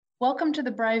Welcome to the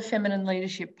Brave Feminine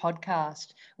Leadership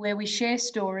Podcast, where we share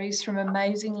stories from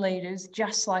amazing leaders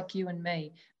just like you and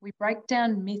me. We break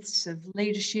down myths of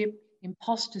leadership,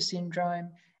 imposter syndrome,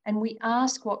 and we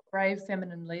ask what brave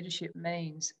feminine leadership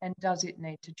means and does it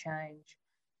need to change.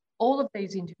 All of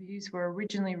these interviews were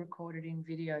originally recorded in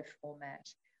video format.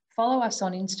 Follow us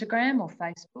on Instagram or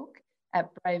Facebook at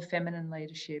Brave Feminine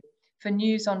Leadership for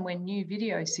news on when new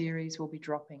video series will be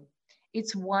dropping.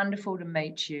 It's wonderful to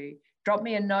meet you. Drop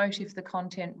me a note if the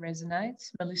content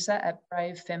resonates. Melissa at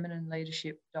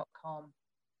bravefeminineleadership.com.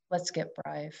 Let's get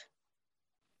brave.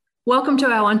 Welcome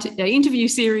to our interview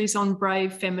series on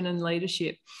brave feminine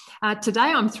leadership. Today,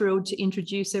 I'm thrilled to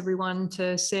introduce everyone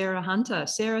to Sarah Hunter.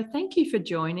 Sarah, thank you for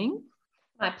joining.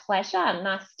 My pleasure.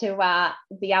 Nice to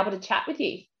be able to chat with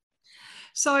you.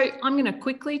 So I'm going to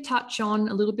quickly touch on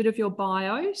a little bit of your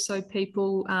bio so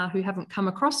people who haven't come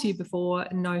across you before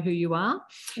know who you are.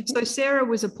 Mm-hmm. So Sarah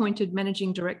was appointed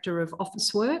Managing Director of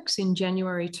Officeworks in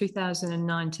January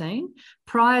 2019.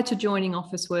 Prior to joining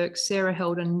Officeworks, Sarah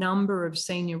held a number of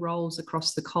senior roles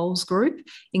across the Coles Group,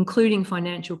 including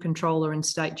Financial Controller and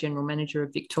State General Manager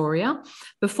of Victoria.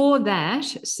 Before that,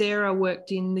 Sarah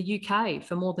worked in the UK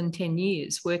for more than 10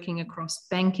 years, working across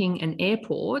banking and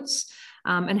airports,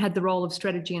 and had the role of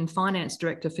Strategy and Finance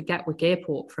Director for Gatwick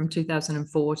Airport from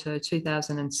 2004 to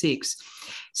 2006.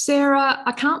 Sarah,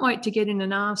 I can't wait to get in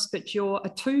and ask, but you're a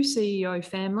 2 CEO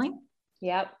family.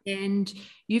 Yep. And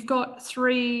you've got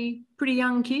 3 pretty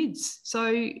young kids.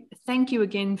 So thank you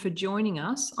again for joining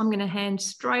us. I'm going to hand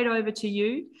straight over to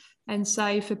you and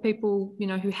say, for people,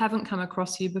 who haven't come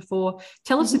across you before,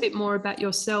 tell us a bit more about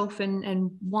yourself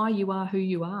and why you are who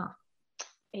you are.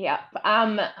 Yeah,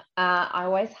 I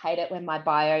always hate it when my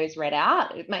bio is read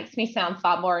out. It makes me sound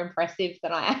far more impressive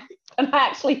than I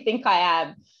actually think I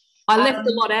am. I left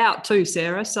a lot out too,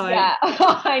 Sarah. So yeah,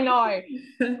 I know.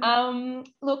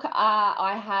 Look,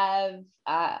 I have.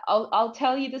 I'll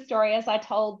tell you the story as I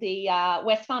told the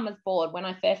Wesfarmers board when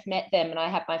I first met them, and I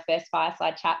had my first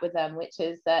fireside chat with them, which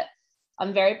is that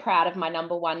I'm very proud of my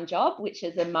number one job, which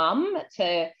is a mum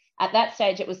to. At that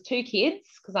stage, it was 2 kids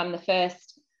because I'm the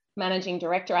first Managing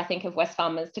Director, I think, of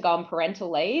Wesfarmers to go on parental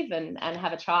leave and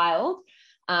have a child.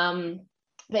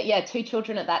 But yeah, 2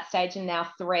 children at that stage and now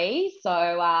 3. So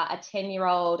a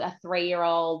 10-year-old, a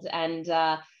 3-year-old, and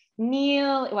kind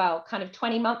of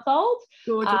 20-month-old,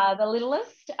 the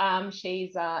littlest.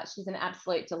 She's an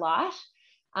absolute delight.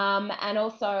 And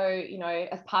also,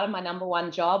 as part of my number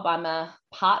one job, I'm a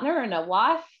partner and a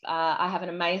wife. I have an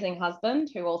amazing husband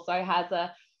who also has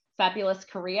a fabulous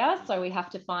career, so we have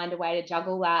to find a way to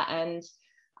juggle that, and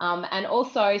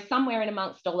also somewhere in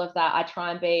amongst all of that, I try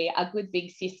and be a good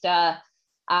big sister,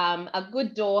 a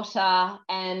good daughter,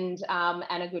 and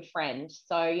a good friend.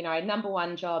 So number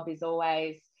one job is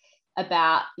always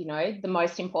about the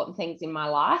most important things in my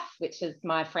life, which is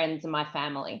my friends and my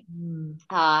family.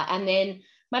 And then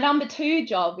my number 2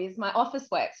 job is my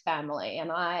Officeworks family,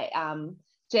 and I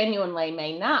genuinely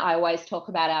mean that. I always talk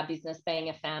about our business being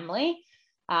a family.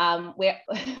 Or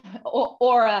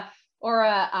a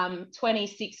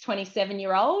 26,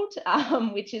 27-year-old,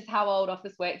 which is how old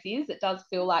Officeworks is. It does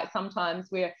feel like sometimes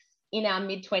we're in our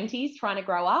mid-20s trying to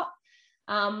grow up.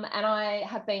 And I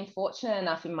have been fortunate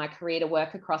enough in my career to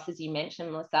work across, as you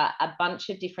mentioned, Melissa, a bunch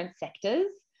of different sectors.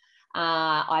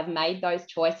 I've made those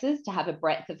choices to have a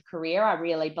breadth of career. I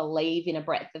really believe in a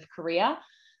breadth of career.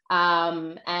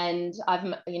 And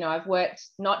I've worked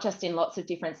not just in lots of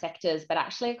different sectors, but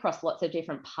actually across lots of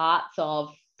different parts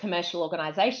of commercial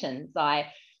organisations. I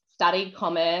studied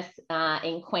commerce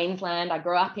in Queensland. I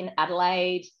grew up in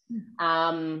Adelaide.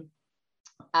 I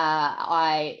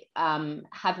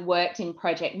have worked in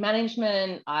project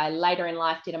management. I later in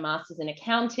life did a master's in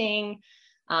accounting.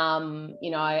 So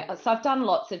I've done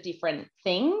lots of different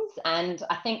things, and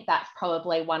I think that's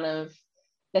probably one of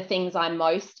the things I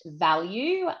most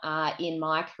value in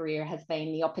my career has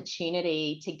been the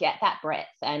opportunity to get that breadth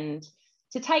and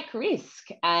to take risk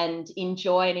and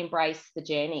enjoy and embrace the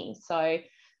journey. So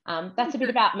that's a bit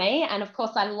about me. And of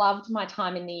course, I loved my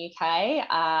time in the UK.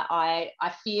 I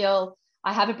feel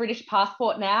I have a British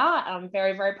passport now. I'm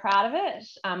very, very proud of it.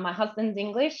 My husband's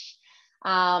English.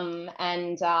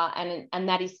 And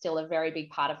that is still a very big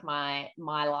part of my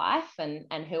life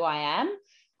and who I am.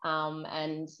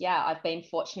 And yeah, I've been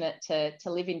fortunate to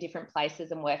live in different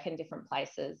places and work in different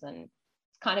places, and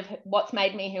it's kind of what's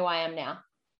made me who I am now.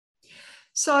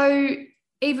 So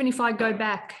even if I go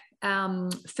back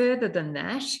further than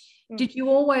that, did you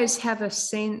always have a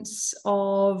sense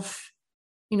of,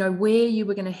 where you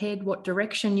were going to head, what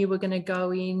direction you were going to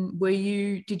go in?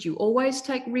 Did you always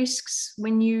take risks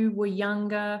when you were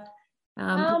younger?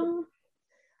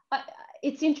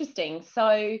 it's interesting.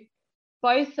 So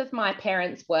both of my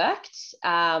parents worked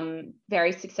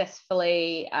very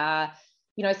successfully.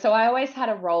 So I always had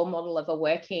a role model of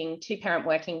a two-parent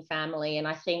working family. And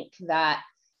I think that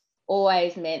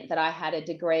always meant that I had a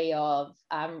degree of,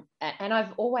 and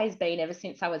I've always been, ever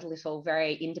since I was little,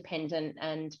 very independent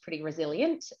and pretty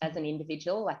resilient as an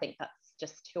individual. I think that's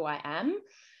just who I am.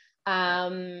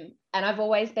 And I've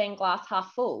always been glass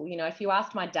half full. If you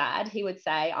asked my dad, he would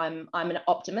say I'm an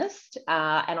optimist,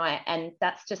 and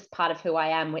that's just part of who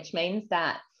I am, which means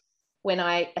that when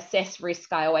I assess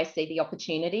risk, I always see the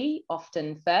opportunity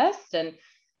often first. And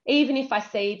even if I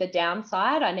see the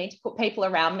downside, I need to put people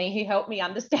around me who help me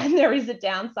understand there is a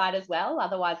downside as well.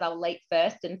 Otherwise, I'll leap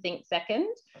first and think second.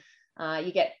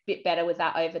 You get a bit better with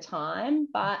that over time.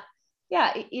 But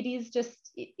yeah, it is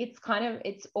just,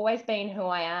 it's always been who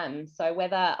I am. So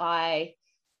whether I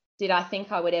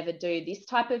think I would ever do this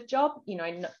type of job,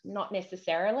 not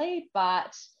necessarily.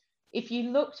 But if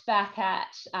you looked back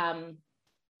at,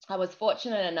 I was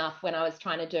fortunate enough when I was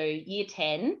trying to do year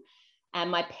 10,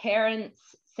 and my parents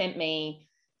sent me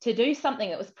to do something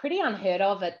that was pretty unheard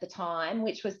of at the time,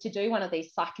 which was to do one of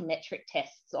these psychometric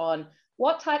tests on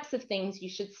what types of things you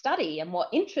should study and what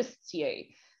interests you.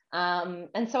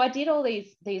 And so I did all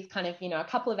these kind of, a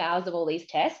couple of hours of all these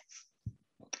tests.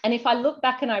 And if I look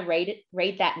back and I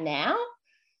read that now,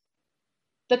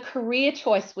 the career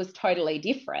choice was totally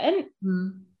different,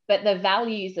 but the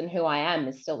values and who I am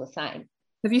is still the same.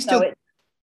 Have you still?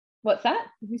 What's that?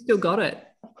 Have you still got it?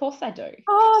 Of course I do.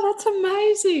 Oh, that's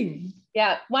amazing.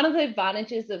 Yeah. One of the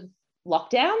advantages of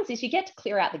lockdowns is you get to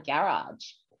clear out the garage.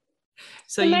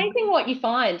 So it's amazing what you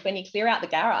find when you clear out the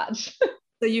garage.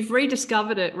 So you've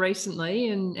rediscovered it recently,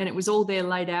 and it was all there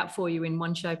laid out for you in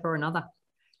one shape or another.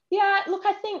 Yeah, look,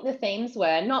 I think the themes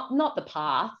were not the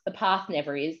path. The path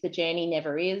never is. The journey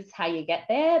never is how you get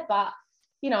there. But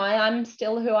I'm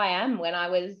still who I am. When I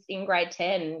was in grade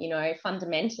 10,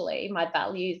 fundamentally, my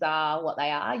values are what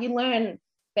they are. You learn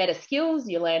better skills,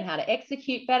 you learn how to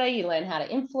execute better, you learn how to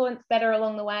influence better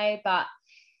along the way. But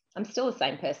I'm still the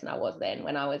same person I was then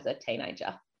when I was a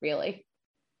teenager, really.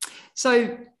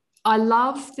 So I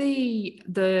love the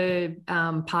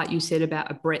part you said about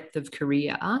a breadth of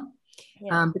career,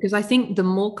 because I think the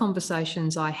more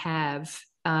conversations I have,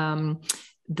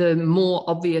 the more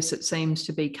obvious it seems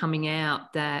to be coming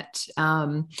out that,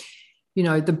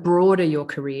 the broader your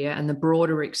career and the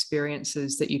broader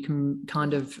experiences that you can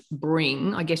kind of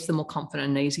bring, I guess the more confident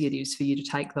and easy it is for you to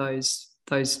take those,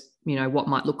 what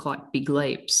might look like big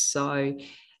leaps. So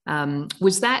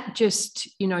was that just,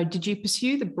 did you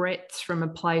pursue the breadth from a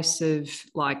place of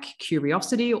like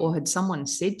curiosity, or had someone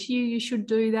said to you should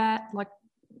do that? Like,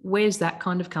 where's that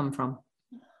kind of come from?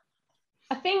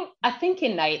 I think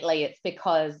innately it's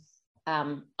because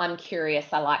I'm curious.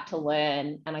 I like to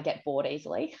learn, and I get bored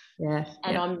easily. Yeah.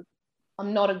 And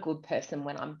I'm not a good person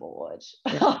when I'm bored.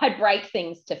 Yeah. I break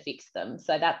things to fix them,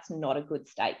 so that's not a good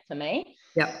state for me.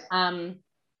 Yeah.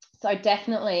 So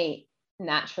definitely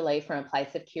naturally from a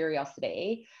place of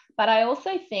curiosity, but I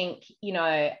also think,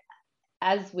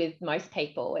 as with most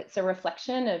people, it's a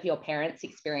reflection of your parents'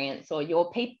 experience or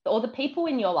or the people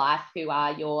in your life who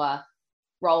are your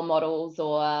role models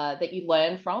or that you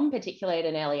learn from, particularly at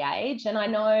an early age. And I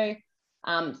know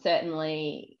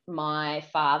certainly my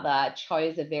father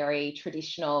chose a very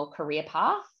traditional career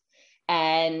path,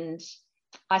 and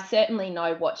I certainly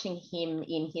know watching him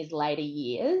in his later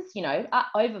years,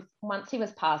 once he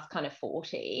was past kind of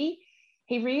 40,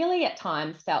 he really at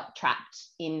times felt trapped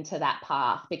into that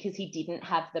path because he didn't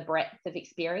have the breadth of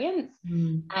experience.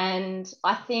 And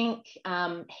I think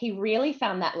he really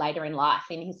found that later in life,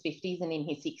 in his 50s and in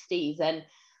his 60s.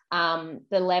 And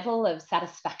the level of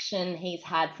satisfaction he's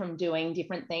had from doing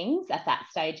different things at that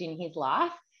stage in his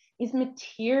life is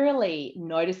materially,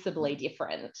 noticeably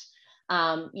different.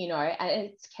 And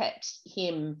it's kept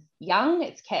him young,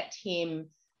 it's kept him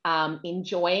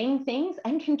enjoying things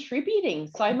and contributing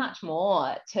so much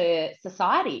more to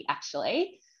society,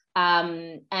 actually,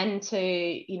 and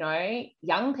to,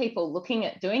 young people looking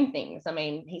at doing things. I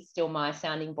mean, he's still my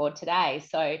sounding board today.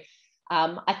 So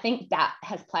I think that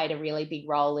has played a really big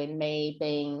role in me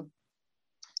being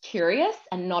curious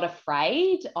and not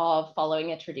afraid of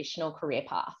following a traditional career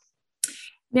path.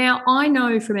 Now, I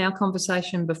know from our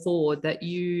conversation before that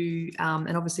you,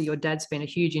 and obviously your dad's been a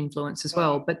huge influence as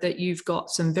well, but that you've got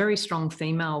some very strong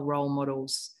female role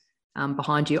models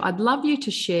behind you. I'd love you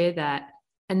to share that.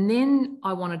 And then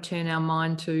I want to turn our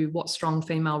mind to what strong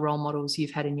female role models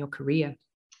you've had in your career.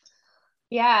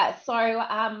 Yeah, so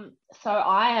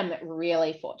I am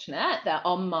really fortunate that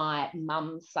on my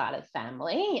mum's side of the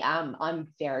family, I'm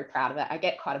very proud of it. I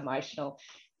get quite emotional.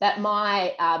 that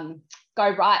my go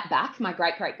right back, my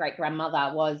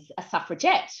great-great-great-grandmother was a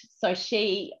suffragette. So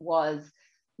she was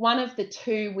one of the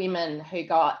 2 women who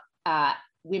got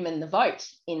women the vote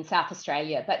in South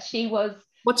Australia. But she was...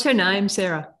 What's her name,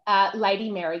 Sarah?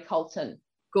 Lady Mary Colton.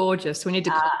 Gorgeous. We need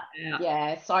to call it out.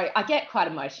 Yeah, so I get quite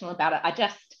emotional about it. I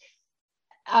just...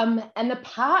 and the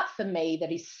part for me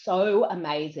that is so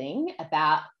amazing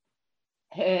about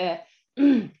her,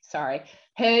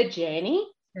 her journey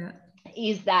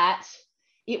is that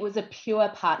it was a pure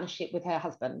partnership with her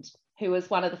husband, who was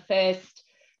one of the first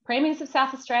premiers of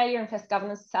South Australia and first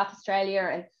governors of South Australia,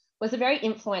 and was a very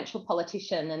influential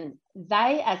politician. And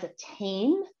they, as a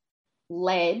team,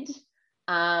 led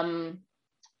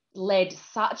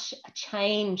such a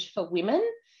change for women.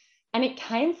 And it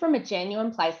came from a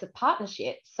genuine place of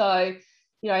partnership. So,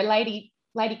 Lady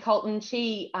Colton,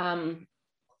 she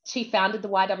founded the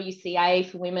YWCA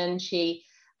for women. She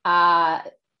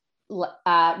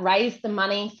raised the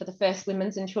money for the first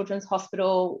Women's and Children's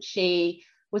Hospital. She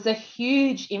was a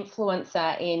huge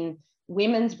influencer in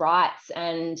women's rights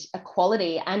and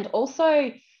equality, and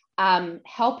also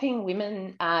helping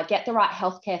women get the right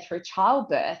healthcare through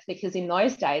childbirth, because in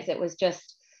those days it was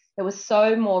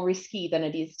so more risky than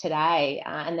it is today,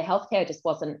 and the healthcare just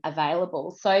wasn't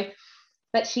available. So,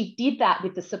 but she did that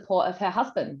with the support of her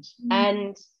husband.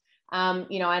 And,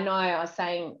 I know I was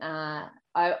saying,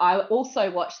 I also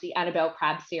watched the Annabelle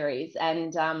Crabb series,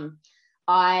 and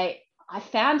I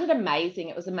found it amazing.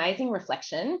 It was amazing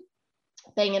reflection,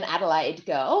 being an Adelaide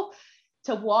girl,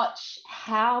 to watch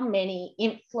how many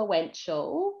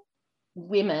influential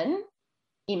women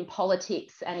in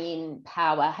politics and in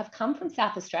power have come from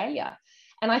South Australia.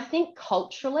 And I think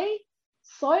culturally,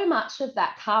 so much of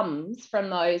that comes from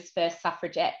those first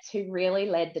suffragettes who really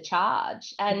led the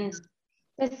charge. And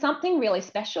there's something really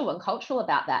special and cultural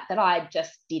about that I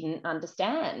just didn't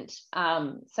understand.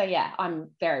 So yeah,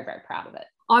 I'm very, very proud of it.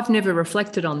 I've never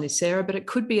reflected on this, Sarah, but it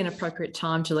could be an appropriate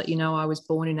time to let you know I was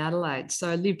born in Adelaide. So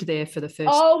I lived there for the first...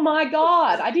 Oh my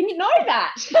God, I didn't know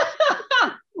that.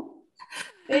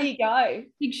 There you go.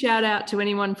 Big shout out to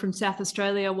anyone from South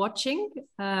Australia watching.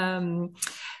 And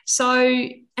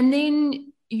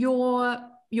then your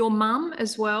mum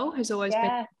as well has always been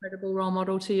an incredible role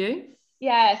model to you.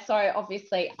 Yeah, so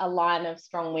obviously a line of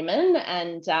strong women,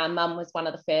 and mum was one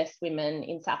of the first women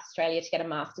in South Australia to get a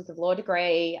Masters of Law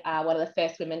degree, one of the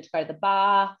first women to go to the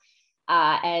bar,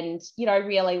 and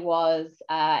really was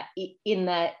in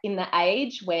the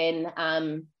age when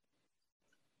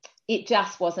it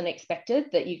just wasn't expected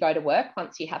that you go to work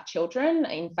once you have children.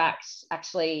 In fact,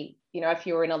 actually, if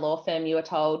you were in a law firm, you were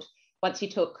told once you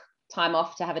took time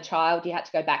off to have a child, you had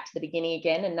to go back to the beginning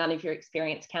again, and none of your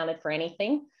experience counted for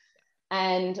anything.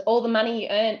 And all the money you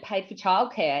earned paid for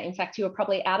childcare. In fact, you were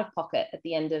probably out of pocket at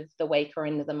the end of the week or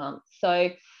end of the month.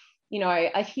 So,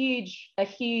 a huge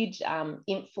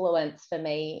influence for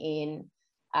me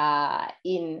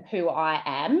in who I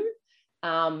am.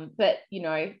 But,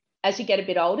 as you get a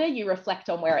bit older, you reflect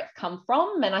on where it's come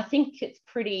from. And I think it's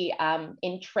pretty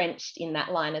entrenched in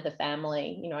that line of the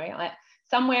family.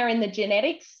 Somewhere in the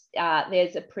genetics,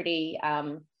 there's a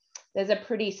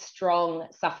pretty strong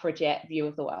suffragette view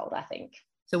of the world, I think.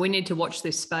 So we need to watch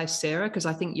this space, Sarah, because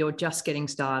I think you're just getting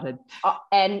started.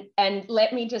 And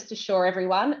let me just assure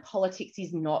everyone, politics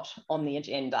is not on the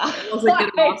agenda. I wasn't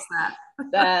going to ask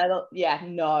that.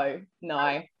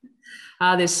 No.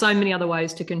 There's so many other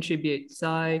ways to contribute. So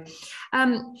I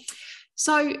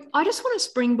just want to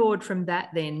springboard from that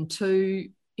then to,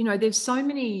 there's so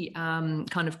many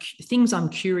kind of things I'm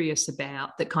curious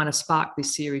about that kind of sparked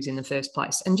this series in the first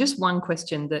place. And just one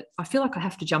question that I feel like I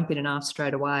have to jump in and ask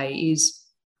straight away is,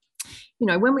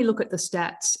 when we look at the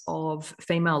stats of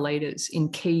female leaders in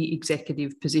key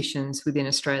executive positions within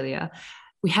Australia,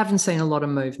 we haven't seen a lot of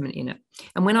movement in it.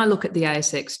 And when I look at the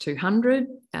ASX 200,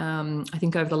 I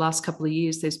think over the last couple of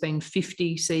years, there's been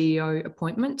 50 CEO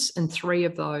appointments, and 3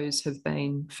 of those have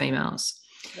been females.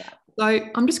 Yeah. So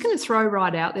I'm just going to throw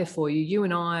right out there for you. You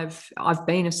and I've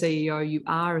been a CEO. You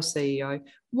are a CEO.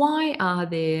 Why are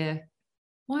there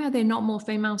not more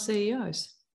female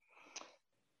CEOs?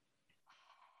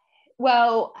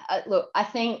 Well, look, I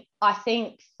think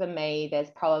for me, there's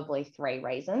probably 3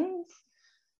 reasons.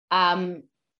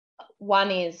 One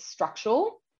is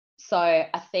structural. So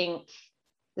I think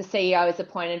the CEO is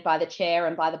appointed by the chair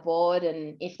and by the board,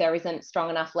 and if there isn't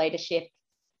strong enough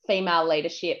female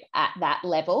leadership at that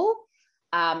level,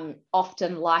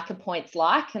 often like appoints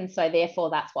like, and so therefore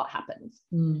that's what happens.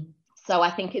 So I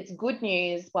think it's good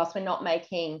news. Whilst we're not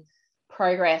making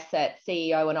progress at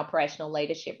CEO and operational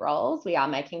leadership roles, we are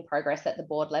making progress at the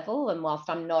board level. And whilst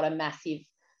I'm not a massive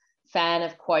fan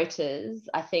of quotas.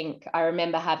 I think I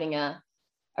remember having a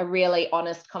really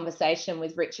honest conversation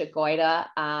with Richard Goyder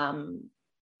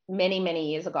many,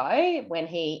 many years ago when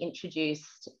he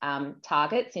introduced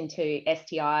targets into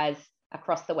STIs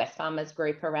across the Wesfarmers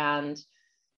Group around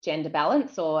gender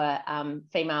balance or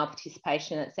female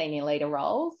participation at senior leader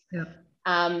roles. Yeah.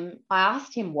 I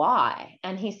asked him why,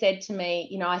 and he said to me,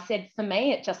 you know, I said, for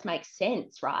me, it just makes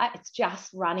sense, right? It's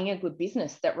just running a good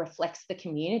business that reflects the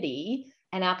community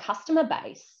and our customer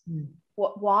base.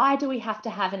 Why do we have to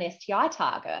have an STI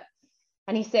target?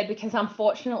 And he said, because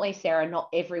unfortunately, Sarah, not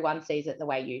everyone sees it the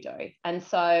way you do. And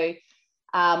so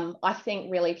I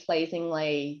think really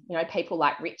pleasingly, you know, people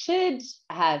like Richard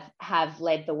have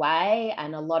led the way,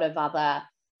 and a lot of other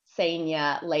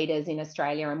senior leaders in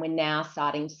Australia, and we're now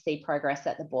starting to see progress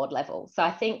at the board level. So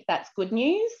I think that's good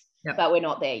news, but we're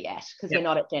not there yet, because we're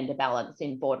not at gender balance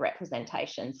in board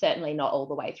representation, certainly not all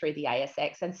the way through the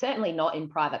ASX, and certainly not in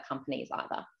private companies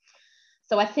either.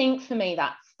 So I think for me,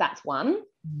 that's one.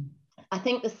 I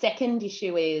think the second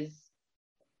issue is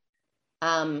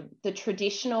the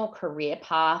traditional career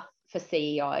path for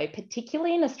CEO,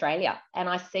 particularly in Australia, and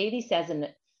I see this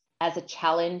as a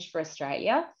challenge for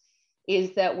Australia,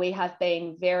 is that we have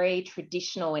been very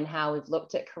traditional in how we've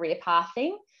looked at career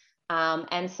pathing.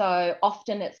 And so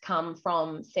often it's come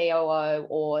from COO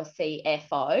or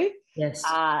CFO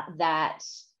that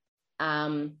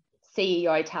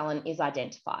CEO talent is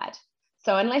identified.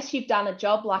 So unless you've done a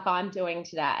job like I'm doing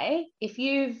today, if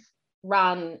you've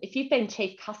been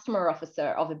chief customer officer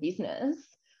of a business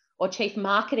or chief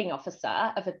marketing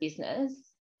officer of a business,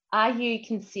 are you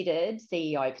considered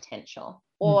CEO potential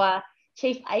or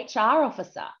chief HR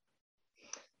officer?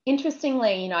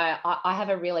 Interestingly, you know, I have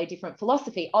a really different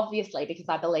philosophy, obviously, because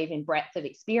I believe in breadth of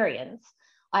experience.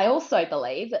 I also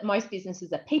believe that most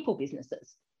businesses are people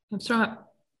businesses. That's right.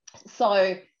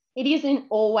 So it isn't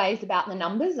always about the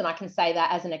numbers, and I can say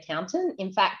that as an accountant.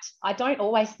 In fact, I don't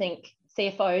always think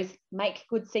CFOs make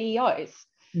good CEOs.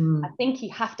 I think you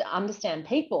have to understand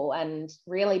people and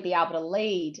really be able to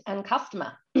lead and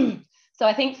customer. So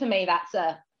I think for me, that's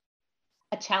a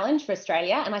challenge for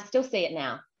Australia, and I still see it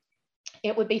now.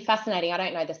 It would be fascinating, I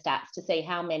don't know the stats, to see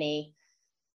how many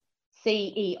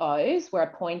CEOs were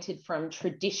appointed from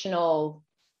traditional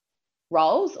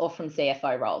roles or from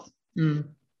CFO roles.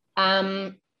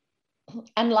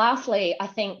 And lastly, I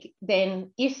think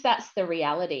then if that's the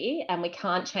reality and we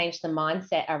can't change the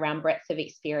mindset around breadth of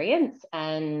experience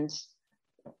and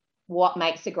what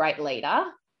makes a great leader,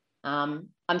 I'm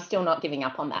still not giving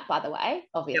up on that, by the way,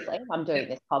 obviously. I'm doing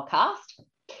this podcast.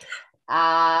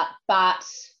 But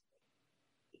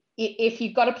if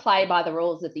you've got to play by the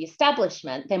rules of the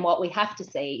establishment, then what we have to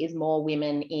see is more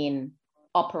women in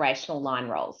operational line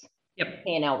roles,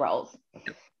 P&L roles.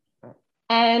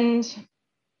 And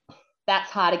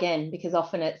that's hard again, because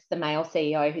often it's the male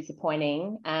CEO who's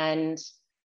appointing. And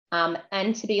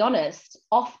to be honest,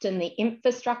 often the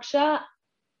infrastructure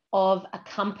of a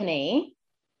company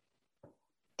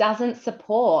doesn't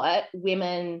support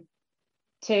women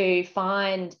to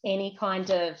find any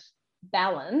kind of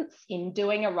balance in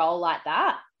doing a role like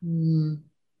that. And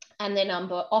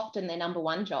often their number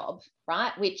one job,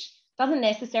 right? Which doesn't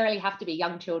necessarily have to be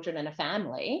young children and a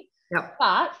family,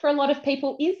 but for a lot of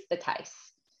people is the case.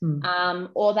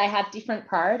 Or they have different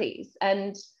priorities.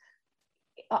 And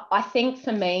I think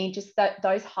for me, just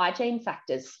those hygiene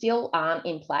factors still aren't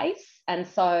in place. And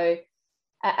so,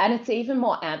 and it's even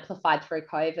more amplified through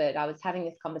COVID. I was having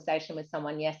this conversation with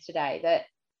someone yesterday that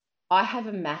I have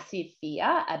a massive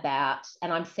fear about,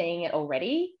 and I'm seeing it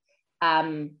already,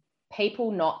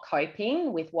 people not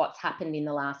coping with what's happened in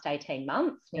the last 18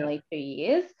 months, nearly 2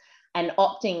 years, and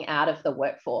opting out of the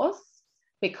workforce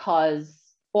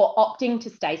or opting to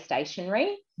stay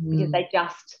stationary because they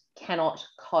just cannot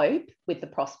cope with the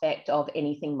prospect of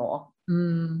anything more.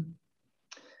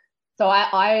 So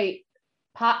I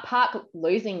part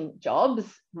losing jobs,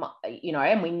 you know,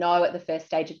 and we know at the first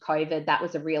stage of COVID that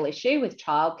was a real issue with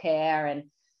childcare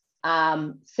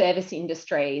and service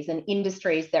industries and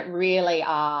industries that really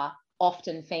are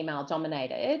often female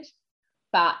dominated.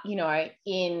 But, you know,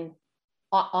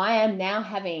 I am now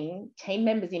having team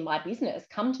members in my business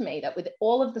come to me that with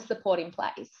all of the support in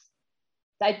place,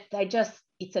 they just,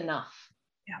 it's enough.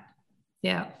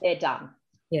 They're done.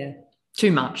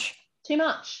 Too much.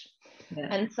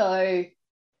 And so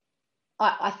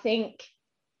I think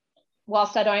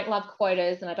whilst I don't love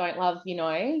quotas and I don't love, you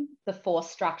know, the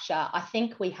force structure, I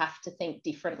think we have to think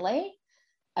differently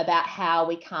about how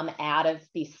we come out of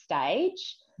this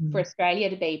stage for Australia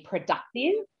to be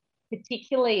productive,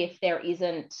 particularly if there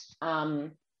isn't,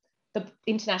 the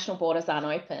international borders aren't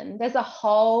open. There's a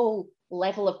whole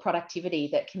level of productivity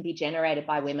that can be generated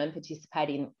by women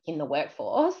participating in the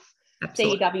workforce.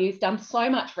 Absolutely. CEW's done so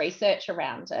much research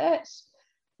around it.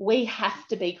 We have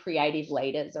to be creative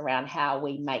leaders around how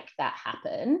we make that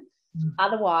happen.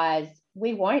 Otherwise,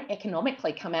 we won't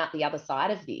economically come out the other side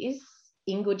of this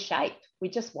in good shape. We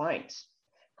just won't.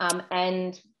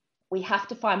 And we have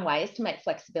to find ways to make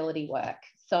flexibility work.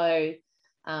 So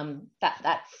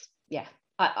that's, yeah.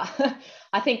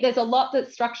 I think there's a lot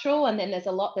that's structural, and then there's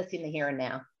a lot that's in the here and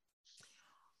now.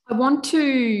 I want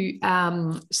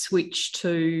to switch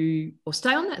to, or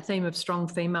stay on that theme of strong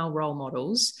female role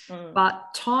models,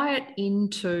 but tie it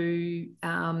into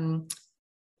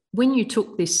when you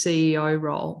took this CEO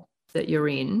role that you're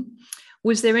in,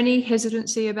 was there any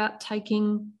hesitancy about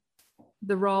taking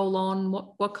the role on?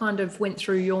 What kind of went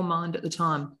through your mind at the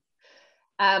time?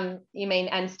 You mean,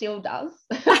 and still does?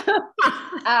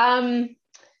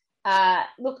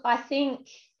 Look, I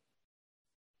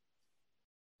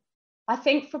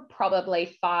think for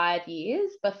probably 5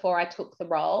 years before I took the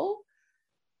role,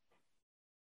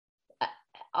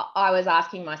 I was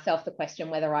asking myself the question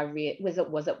whether was it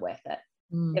worth it?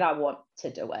 Did I want to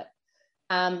do it?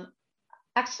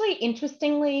 Actually,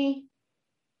 interestingly,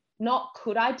 not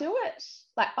could I do it?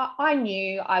 Like I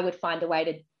knew I would find a way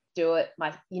to do it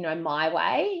my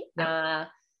way, and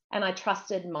I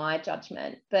trusted my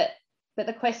judgment. But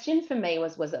the question for me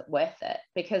was it worth it?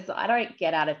 Because I don't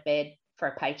get out of bed for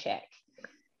a paycheck.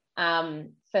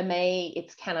 For me,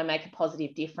 it's, can I make a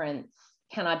positive difference?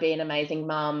 Can I be an amazing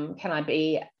mum? Can I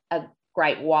be a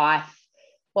great wife?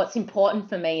 What's important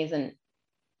for me isn't,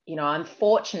 I'm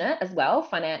fortunate as well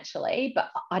financially, but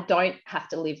I don't have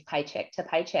to live paycheck to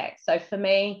paycheck. So for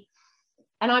me,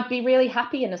 and I'd be really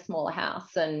happy in a smaller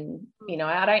house, and,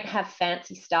 I don't have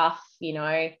fancy stuff,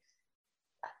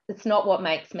 it's not what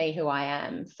makes me who I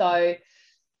am. So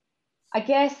I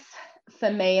guess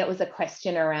for me, it was a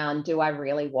question around, do I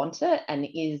really want it? And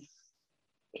is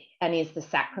the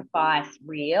sacrifice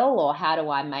real, or how do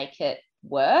I make it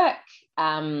work?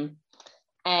 And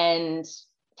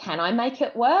can I make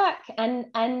it work? And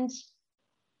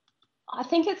I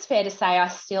think it's fair to say I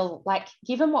still,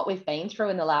 given what we've been through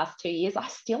in the last 2 years, I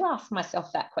still ask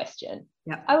myself that question.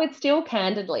 Yeah. I would still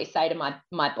candidly say to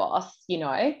my boss,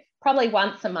 probably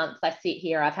once a month I sit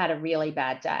here, I've had a really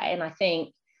bad day, and I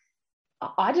think,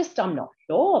 I'm not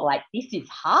sure, this is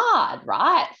hard,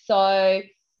 right? So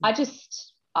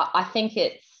I think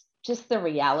it's just the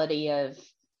reality of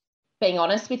being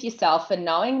honest with yourself and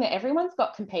knowing that everyone's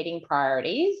got competing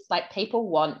priorities. People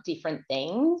want different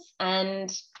things,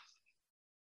 and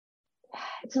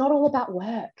it's not all about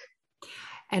work.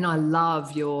 And I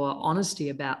love your honesty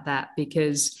about that,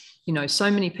 because,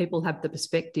 so many people have the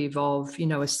perspective of,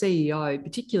 a CEO,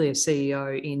 particularly a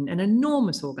CEO in an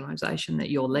enormous organization that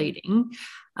you're leading,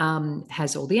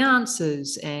 has all the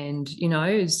answers and,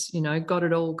 is, got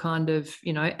it all kind of,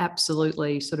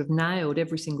 absolutely sort of nailed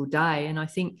every single day. And I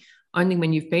think only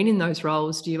when you've been in those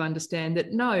roles do you understand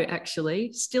that, no,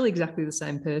 actually, still exactly the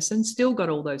same person, still got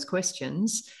all those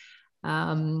questions.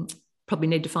 Probably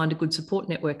need to find a good support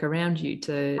network around you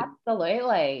to.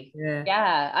 Absolutely.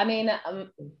 Yeah. I mean,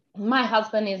 my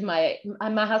husband and my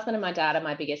dad are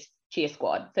my biggest cheer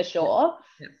squad for sure.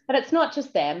 Yeah. But it's not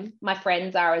just them. My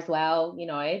friends are as well.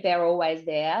 They're always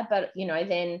there. But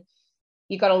then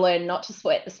you got to learn not to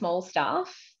sweat the small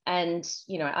stuff. And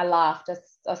I laughed.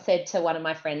 I said to one of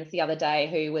my friends the other day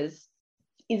who is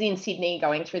in Sydney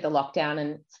going through the lockdown,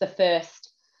 and it's the first.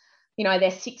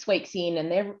 They're 6 weeks in, and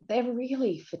they're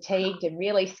really fatigued and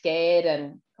really scared.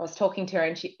 And I was talking to her,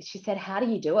 and she said, "How do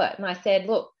you do it?" And I said,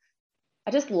 "Look,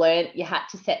 I just learned you had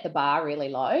to set the bar really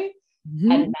low and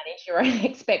manage your own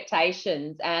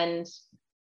expectations. And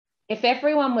if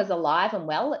everyone was alive and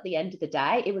well at the end of the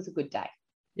day, it was a good day.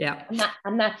 Yeah,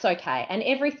 and that's okay. And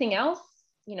everything else,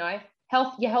 your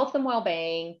health and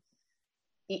well-being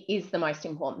is the most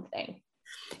important thing."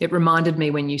 It reminded me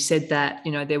when you said that,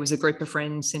 there was a group of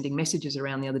friends sending messages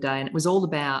around the other day, and it was all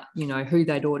about, who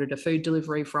they'd ordered a food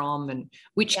delivery from, and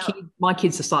which kid, my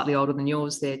kids are slightly older than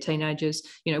yours, they're teenagers,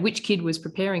 which kid was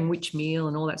preparing which meal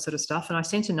and all that sort of stuff. And I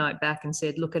sent a note back and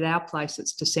said, look, at our place,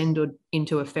 it's descended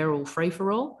into a feral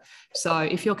free-for-all. So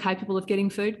if you're capable of getting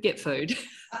food, get food.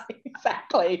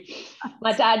 Exactly.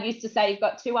 My dad used to say, you've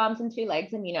got 2 arms and 2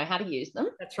 legs and you know how to use them.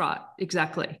 That's right.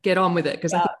 Exactly. Get on with it.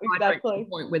 Because I think I reached the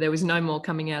point where there was no more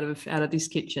coming out of this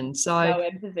kitchen. So no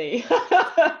empathy.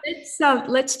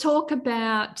 let's talk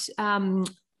about role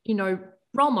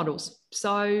models.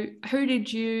 So who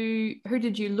did you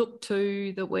look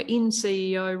to that were in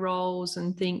CEO roles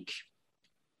and think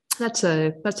that's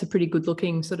a pretty good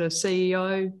looking sort of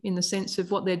CEO in the sense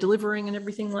of what they're delivering and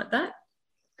everything like that?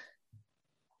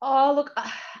 Oh, look,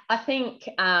 I think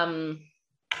I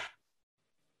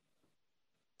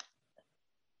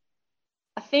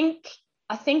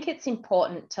think it's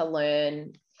important to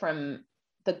learn from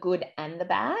the good and the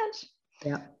bad.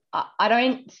 Yeah. I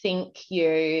don't think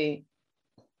you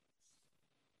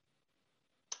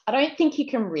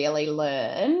can really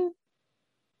learn,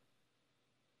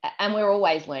 and we're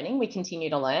always learning. We continue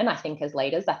to learn. I think as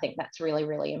leaders, I think that's really,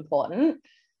 really important.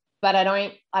 But I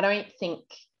don't think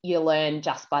you learn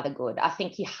just by the good. I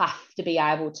think you have to be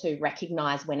able to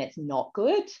recognize when it's not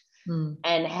good,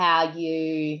 and how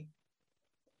you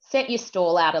set your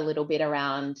stall out a little bit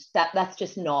around that. That's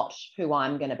just not who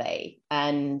I'm going to be,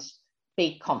 and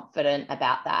be confident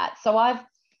about that. So I've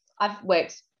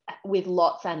worked with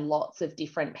lots and lots of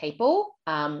different people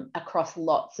across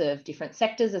lots of different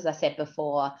sectors, as I said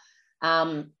before.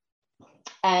 And,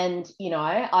 you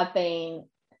know, I've been,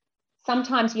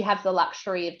 sometimes you have the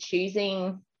luxury of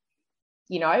choosing,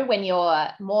 you know, when you're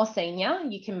more senior,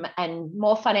 you can, and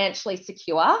more financially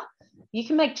secure, you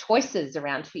can make choices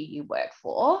around who you work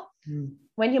for.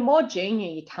 When you're more junior,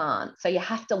 you can't. So you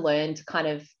have to learn to kind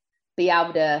of be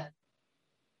able to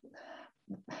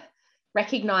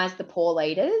recognize the poor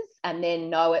leaders, and then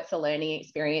know it's a learning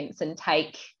experience, and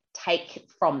take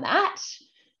from that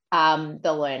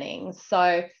the learning.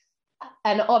 So,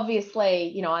 and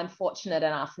obviously, you know, I'm fortunate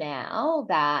enough now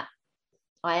that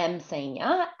I am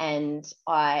senior and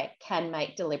I can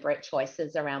make deliberate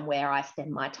choices around where I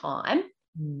spend my time.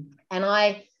 And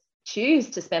I choose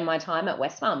to spend my time at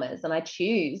Wesfarmers, and I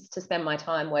choose to spend my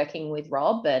time working with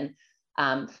Rob and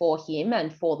for him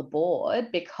and for the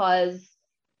board, because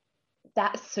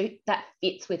that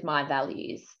fits with my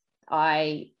values.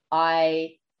 I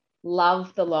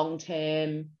love the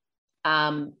long-term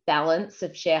balance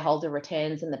of shareholder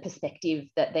returns and the perspective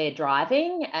that they're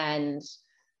driving. And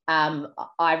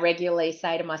I regularly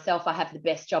say to myself, I have the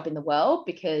best job in the world,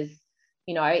 because,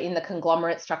 you know, in the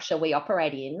conglomerate structure we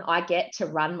operate in, I get to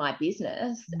run my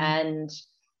business. And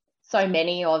so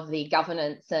many of the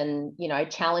governance and, you know,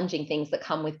 challenging things that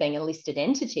come with being a listed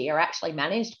entity are actually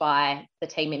managed by the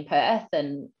team in Perth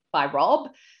and by Rob.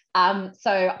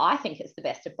 So I think it's the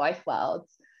best of both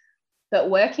worlds. But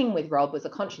working with Rob was a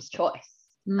conscious choice.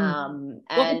 And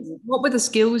what were the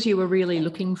skills you were really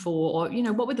looking for, or, you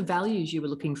know, what were the values you were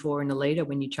looking for in a leader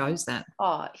when you chose that?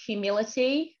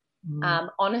 Humility,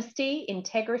 honesty,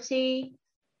 integrity,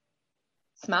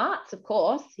 smarts, of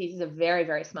course. He's a very,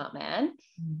 very smart man.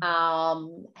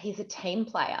 He's a team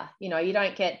player. You know, you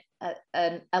don't get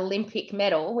an Olympic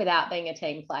medal without being a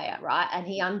team player, right? And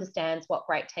he understands what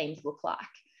great teams look like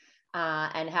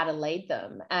and how to lead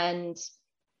them. And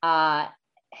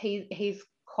he's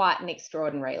quite an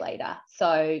extraordinary leader.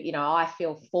 So, you know, I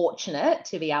feel fortunate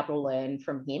to be able to learn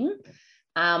from him.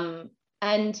 And,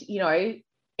 you know,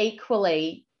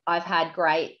 equally, I've had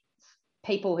great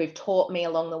people who've taught me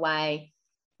along the way,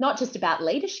 not just about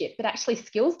leadership, but actually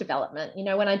skills development. You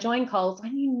know, when I joined Coles, I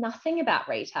knew nothing about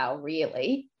retail,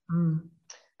 really.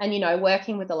 And, you know,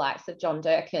 working with the likes of John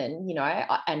Durkin, you know,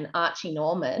 and Archie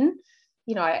Norman,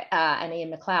 you know, and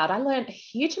Ian McLeod, I learned a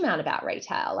huge amount about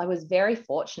retail. I was very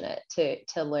fortunate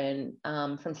to learn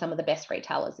from some of the best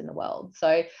retailers in the world.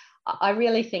 So I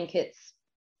really think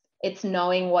it's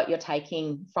knowing what you're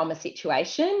taking from a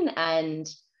situation and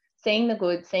seeing the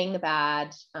good, seeing the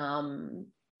bad, and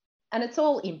it's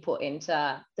all input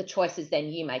into the choices then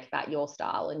you make about your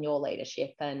style and your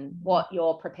leadership and what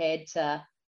you're prepared to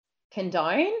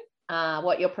condone,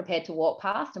 what you're prepared to walk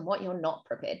past, and what you're not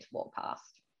prepared to walk past.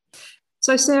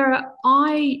 So, Sarah,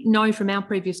 I know from our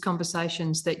previous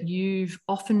conversations that you've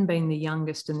often been the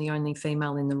youngest and the only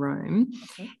female in the room.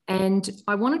 And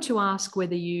I wanted to ask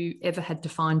whether you ever had to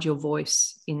find your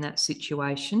voice in that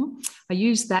situation. I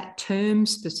use that term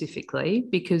specifically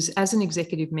because as an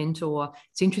executive mentor,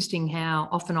 it's interesting how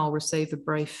often I'll receive a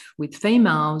brief with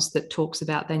females that talks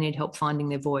about they need help finding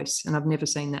their voice. And I've never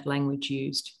seen that language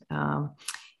used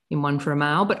in one for a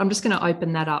male, but I'm just going to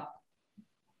open that up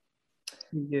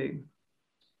to you.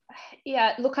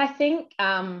 Yeah, look, I think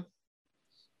part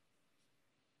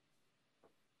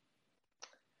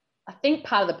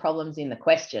of the problem's in the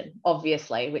question,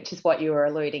 obviously, which is what you were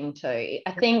alluding to.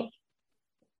 I think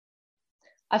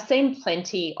I've seen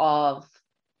plenty of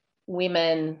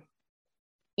women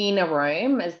in a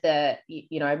room as the,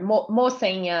 you know, more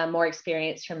senior, more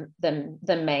experienced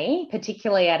than me,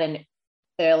 particularly at an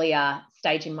earlier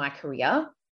stage in my career,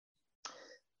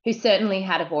 who certainly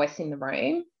had a voice in the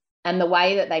room. And the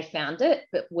way that they found it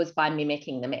was by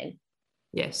mimicking the men.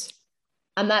 Yes.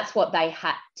 And that's what they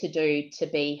had to do to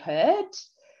be heard.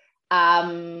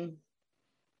 And,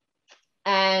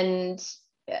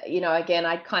 you know, again,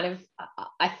 I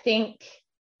think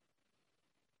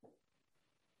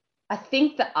I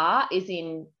think the art is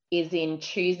in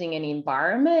choosing an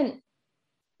environment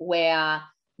where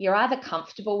you're either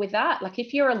comfortable with that. Like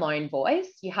if you're a lone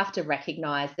voice, you have to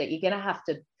recognize that you're going to have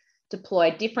to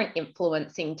deploy different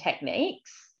influencing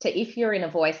techniques to if you're in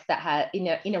a voice that has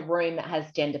in a room that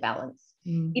has gender balance.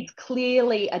 It's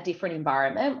clearly a different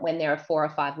environment when there are 4 or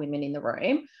 5 women in the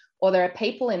room, or there are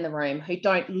people in the room who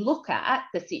don't look at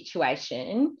the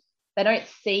situation, they don't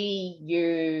see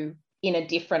you in a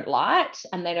different light,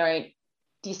 and they don't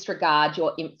disregard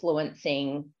your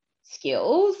influencing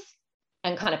skills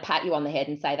and kind of pat you on the head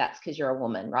and say that's because you're a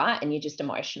woman, right? And you're just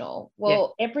emotional.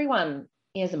 Well, everyone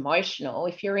is emotional.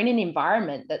 If you're in an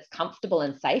environment that's comfortable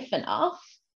and safe enough,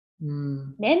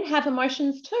 men have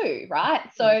emotions too, right?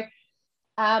 So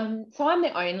I'm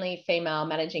the only female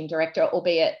managing director,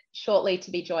 albeit shortly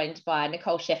to be joined by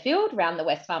Nicole Sheffield around the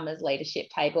Wesfarmers leadership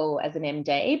table as an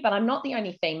MD, but I'm not the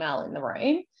only female in the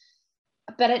room.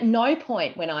 But at no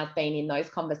point when I've been in those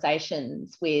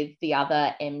conversations with the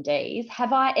other MDs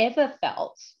have I ever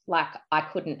felt like I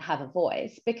couldn't have a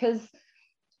voice, because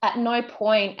at no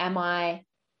point am I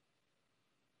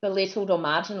belittled or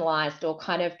marginalized or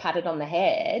kind of patted on the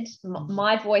head.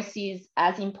 My voice is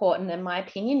as important and my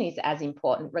opinion is as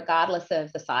important, regardless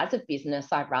of the size of business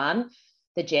I run,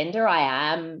 the gender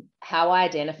I am, how I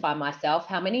identify myself,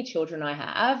 how many children I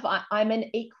have. I'm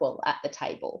an equal at the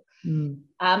table.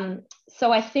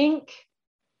 So I think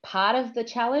part of the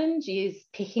challenge is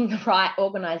picking the right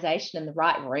organisation and the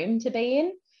right room to be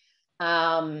in.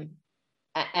 And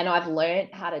I've learned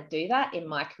how to do that in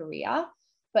my career.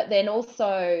 But then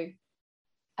also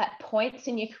at points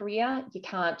in your career, you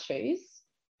can't choose.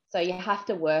 So you have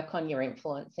to work on your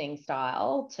influencing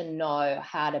style to know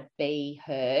how to be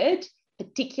heard,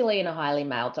 particularly in a highly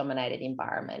male-dominated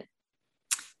environment.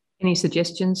 Any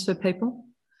suggestions for people?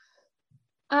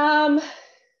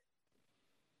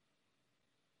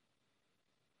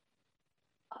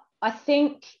 I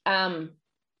think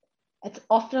it's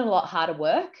often a lot harder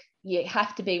work. You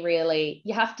have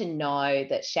to know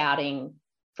that shouting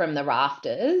from the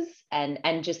rafters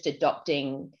and just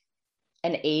adopting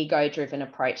an ego-driven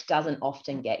approach doesn't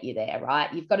often get you there,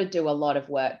 right? You've got to do a lot of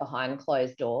work behind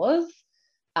closed doors.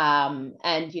 And,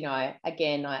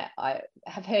 again, I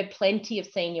have heard plenty of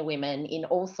senior women in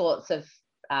all sorts of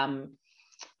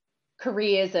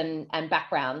careers and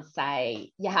backgrounds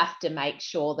say you have to make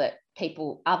sure that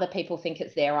other people think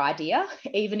it's their idea,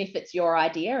 even if it's your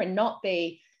idea, and not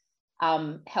be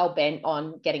hell-bent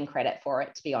on getting credit for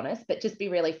it, to be honest, but just be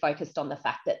really focused on the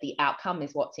fact that the outcome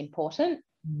is what's important.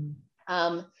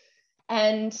 And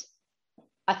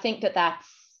I think that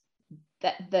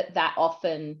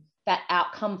often that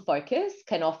outcome focus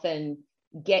can often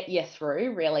get you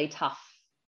through really tough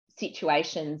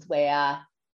situations where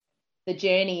the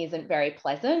journey isn't very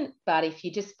pleasant. But if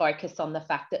you just focus on the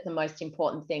fact that the most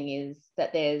important thing is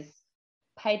that there's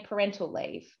paid parental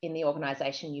leave in the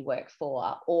organisation you work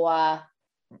for, or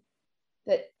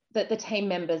that the team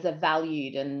members are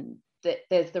valued and that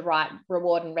there's the right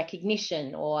reward and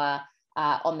recognition or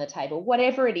on the table,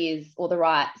 whatever it is, or the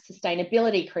right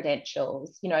sustainability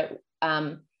credentials,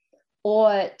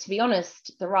 or to be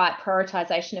honest, the right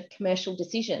prioritisation of commercial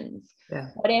decisions.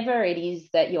 Whatever it is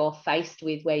that you're faced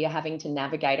with where you're having to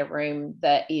navigate a room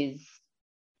that is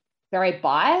very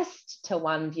biased to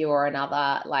one view or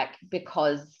another,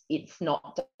 because it's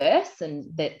not diverse,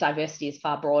 and that diversity is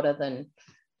far broader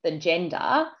than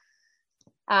gender.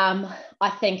 I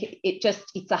think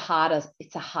it's a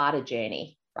harder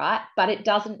journey, right? But it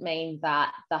doesn't mean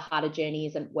that the harder journey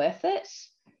isn't worth it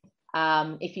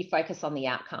if you focus on the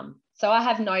outcome. So I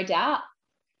have no doubt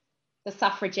the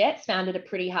suffragettes found it a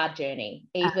pretty hard journey,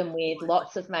 even with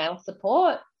lots of male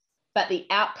support, but the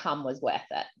outcome was worth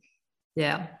it.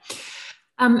 Yeah.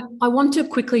 I want to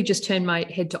quickly just turn my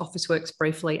head to Officeworks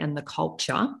briefly and the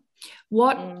culture.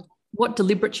 What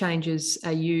deliberate changes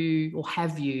are you, or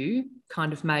have you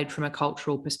kind of made from a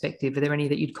cultural perspective? Are there any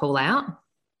that you'd call out?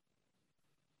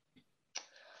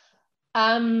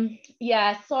 So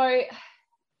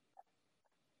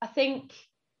I think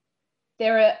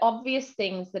there are obvious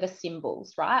things that are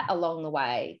symbols, right, along the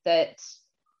way that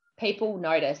people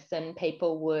notice and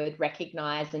people would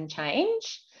recognise and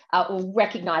change, or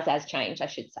recognise as change, I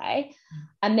should say.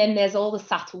 And then there's all the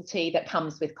subtlety that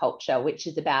comes with culture, which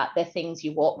is about the things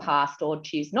you walk past or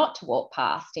choose not to walk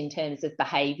past in terms of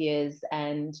behaviours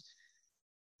and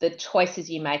the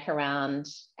choices you make around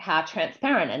how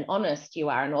transparent and honest you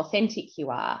are and authentic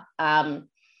you are.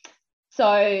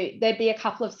 So there'd be a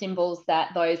couple of symbols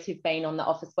that those who've been on the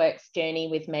Officeworks journey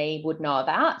with me would know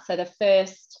about. So the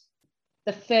first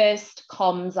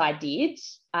comms I did,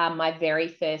 my very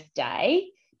first day,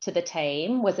 to the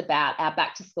team was about our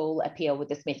back to school appeal with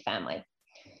the Smith family.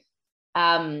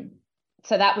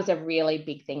 So that was a really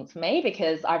big thing for me,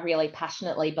 because I really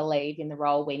passionately believe in the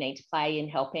role we need to play in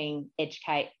helping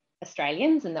educate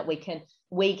Australians, and that we can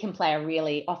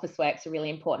play Officeworks a really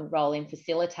important role in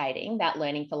facilitating that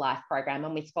Learning for Life program.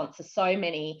 And we sponsor so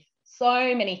many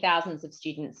thousands of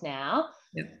students now,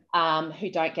 who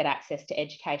don't get access to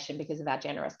education because of our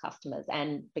generous customers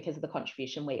and because of the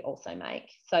contribution we also make.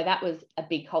 So that was a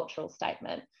big cultural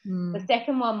statement. The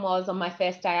second one was, on my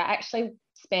first day, I actually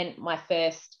spent my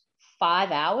first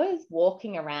 5 hours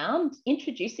walking around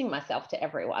introducing myself to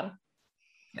everyone.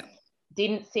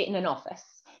 Didn't sit in an office.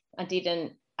 I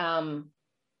didn't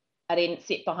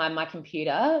sit behind my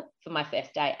computer for my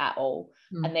first day at all.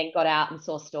 And then got out and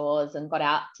saw stores, and got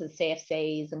out to the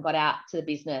CFCs, and got out to the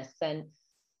business, and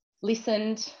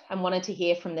listened and wanted to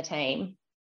hear from the team.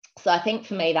 So I think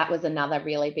for me, that was another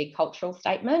really big cultural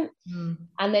statement.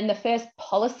 And then the first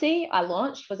policy I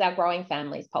launched was our Growing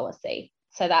Families policy.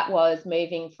 So that was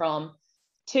moving from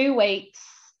 2 weeks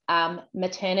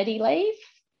maternity leave,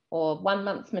 or 1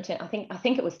 month's maternity. I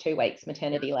think it was 2 weeks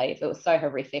maternity leave. It was so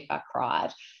horrific, I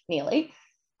cried nearly.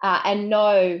 And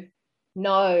no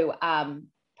broader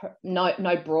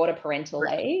parental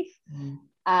leave.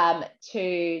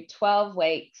 To 12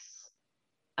 weeks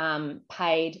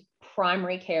paid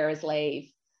primary carers leave,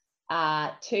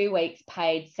 2 weeks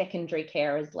paid secondary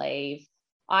carers leave,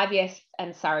 IVF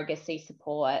and surrogacy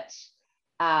support,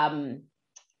 and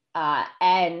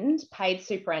paid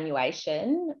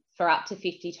superannuation for up to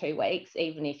 52 weeks,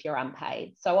 even if you're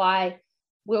unpaid. So I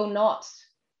will not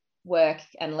work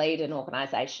and lead an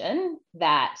organisation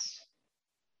that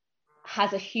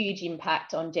has a huge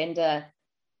impact on the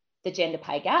gender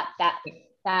pay gap. That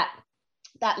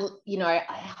you know,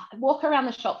 I walk around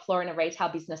the shop floor in a retail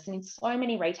business, and in so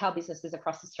many retail businesses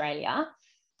across Australia,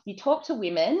 you talk to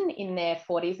women in their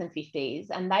 40s and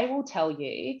 50s, and they will tell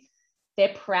you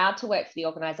they're proud to work for the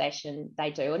organisation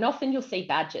they do. And often you'll see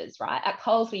badges, right? At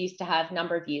Coles, we used to have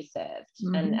number of years served.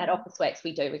 And at Officeworks,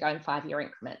 we go in 5-year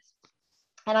increments.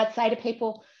 And I'd say to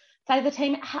the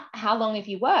team, how long have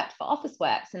you worked for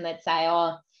Officeworks? And they'd say,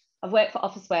 oh, I've worked for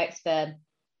Officeworks for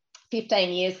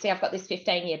 15 years. See, I've got this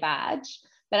 15-year badge.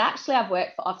 But actually, I've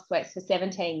worked for Officeworks for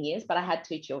 17 years, but I had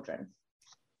 2 children.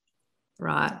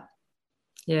 Right.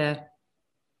 Yeah.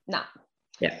 No.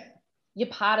 Yeah. You're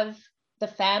part of the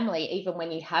family, even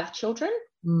when you have children.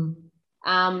 And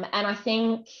I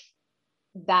think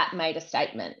that made a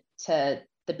statement to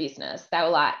the business. They were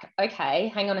like, okay,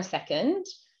 hang on a second.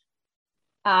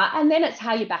 And then it's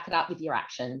how you back it up with your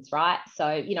actions, right?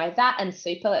 So, you know, that and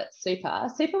super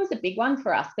was a big one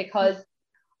for us, because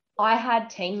I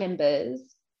had team members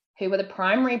who were the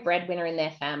primary breadwinner in their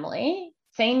family,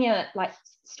 senior, like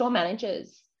store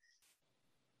managers,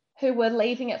 who were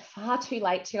leaving it far too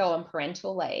late to go on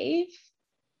parental leave,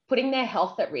 putting their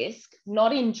health at risk,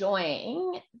 not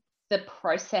enjoying the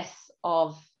process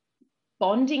of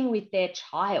bonding with their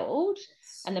child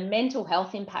and the mental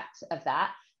health impact of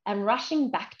that, and rushing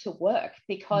back to work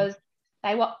because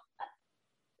they were,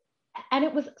 and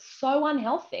it was so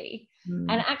unhealthy.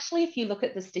 And actually, if you look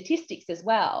at the statistics as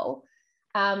well,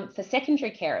 for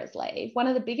secondary carers leave, one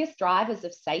of the biggest drivers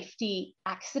of safety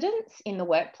accidents in the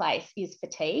workplace is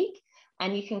fatigue.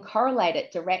 And you can correlate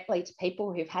it directly to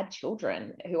people who've had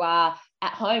children who are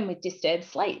at home with disturbed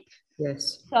sleep.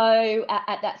 Yes. So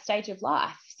at that stage of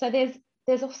life. So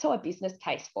there's also a business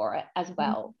case for it as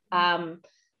well.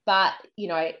 But, you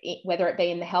know, whether it be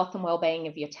in the health and wellbeing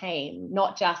of your team,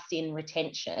 not just in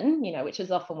retention, you know, which is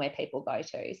often where people go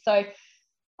to. So,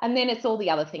 and then it's all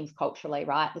the other things culturally,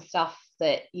 right? The stuff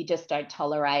that you just don't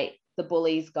tolerate, the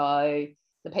bullies go,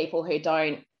 the people who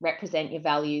don't represent your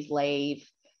values leave.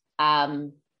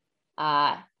 You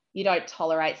don't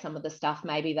tolerate some of the stuff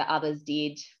maybe that others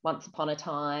did once upon a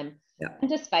time. And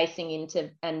just facing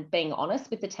into and being honest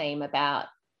with the team about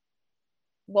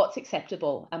what's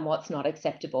acceptable and what's not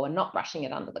acceptable, and not brushing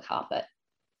it under the carpet.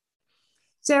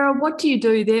 Sarah, what do you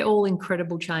do? They're all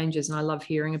incredible changes, and I love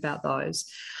hearing about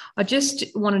those. I just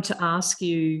wanted to ask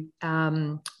you,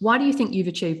 why do you think you've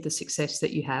achieved the success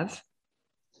that you have?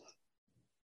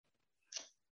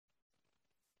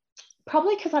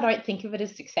 Probably because I don't think of it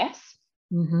as success.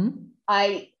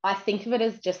 I think of it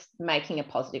as just making a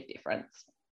positive difference.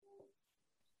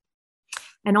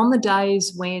 And on the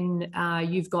days when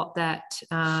you've got that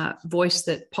voice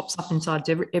that pops up inside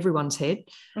everyone's head,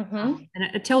 and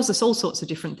it tells us all sorts of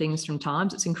different things from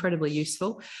times, it's incredibly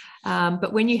useful.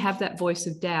 But when you have that voice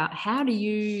of doubt, how do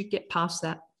you get past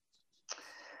that?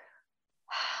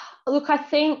 Look, I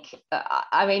think,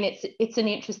 I mean, it's an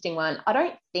interesting one. I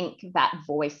don't think that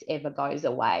voice ever goes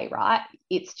away, right?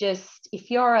 It's just,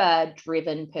 if you're a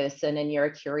driven person and you're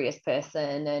a curious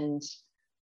person, and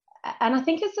I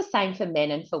think it's the same for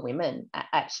men and for women,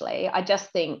 actually. I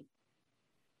just think,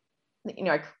 you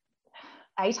know,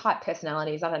 A-type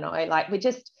personalities, I don't know, like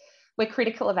we're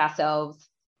critical of ourselves.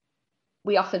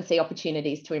 We often see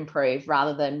opportunities to improve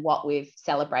rather than what we've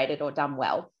celebrated or done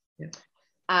well.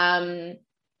 Yeah.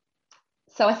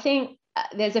 So I think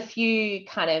there's a few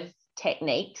kind of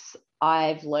techniques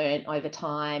I've learned over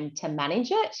time to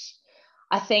manage it.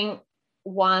 I think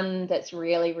one that's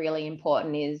really, really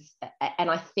important is, and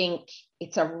I think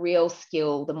it's a real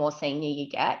skill the more senior you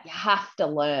get, you have to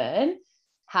learn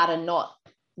how to not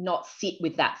sit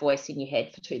with that voice in your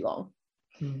head for too long.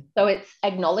 So it's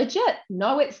acknowledge it,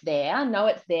 know it's there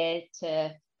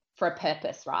for a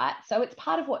purpose, right? So it's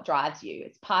part of what drives you.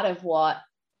 It's part of what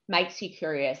makes you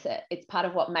curious. It's part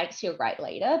of what makes you a great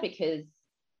leader, because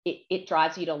it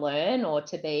drives you to learn or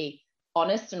to be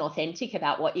honest and authentic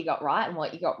about what you got right and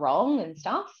what you got wrong and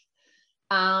stuff.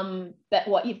 But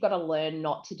what you've got to learn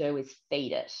not to do is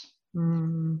feed it.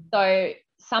 So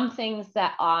some things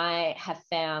that I have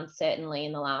found, certainly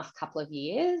in the last couple of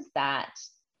years, that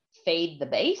feed the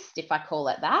beast, if I call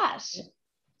it that,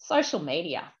 social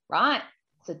media, right?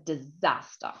 It's a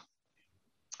disaster.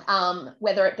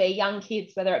 Whether it be young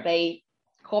kids, whether it be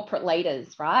corporate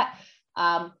leaders, right?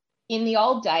 In the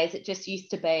old days, it just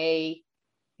used to be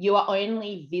you were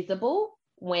only visible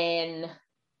when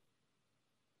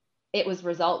it was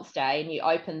results day and you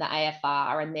opened the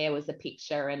AFR and there was a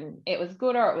picture and it was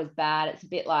good or it was bad. It's a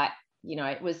bit like, you know,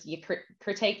 it was your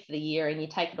critique for the year and you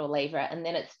take it or leave it, and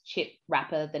then it's chip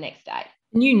wrapper the next day.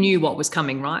 And you knew what was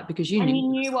coming, right? Because you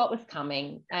knew what was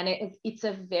coming. And it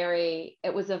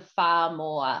was a far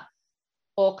more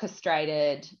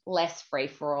orchestrated, less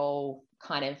free-for-all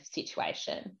kind of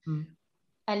situation.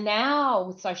 And now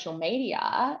with social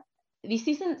media, this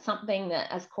isn't something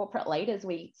that as corporate leaders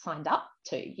we signed up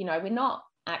to. You know, we're not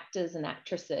actors and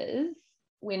actresses.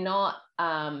 We're not,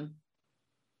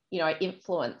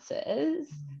 influencers.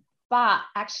 But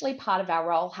actually part of our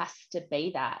role has to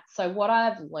be that. So what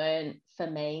I've learned for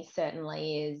me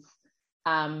certainly is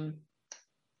I'm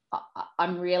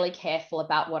really careful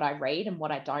about what I read and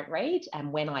what I don't read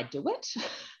and when I do it.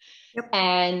 Yep.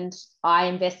 And I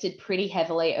invested pretty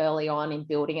heavily early on in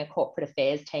building a corporate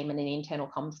affairs team and an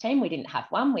internal comms team. We didn't have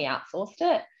one. We outsourced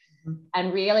it.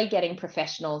 And really getting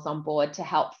professionals on board to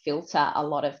help filter a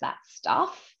lot of that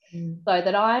stuff. So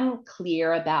that I'm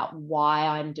clear about why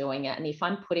I'm doing it. And if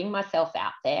I'm putting myself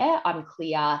out there, I'm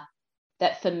clear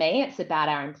that for me, it's about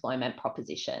our employment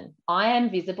proposition. I am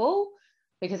visible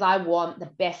because I want the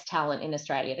best talent in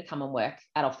Australia to come and work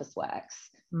at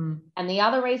Officeworks. And the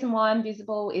other reason why I'm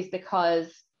visible is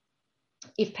because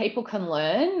if people can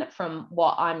learn from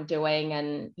what I'm doing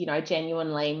and, you know,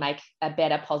 genuinely make a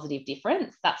better positive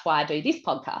difference, that's why I do this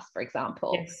podcast, for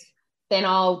example, then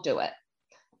I'll do it.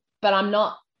 But I'm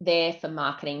not there for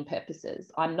marketing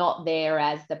purposes. I'm not there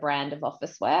as the brand of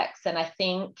Officeworks. And I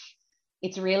think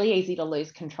it's really easy to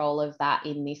lose control of that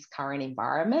in this current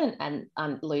environment and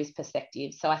lose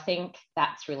perspective. So I think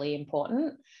that's really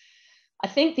important. I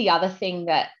think the other thing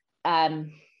that's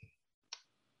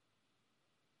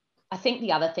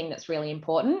really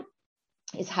important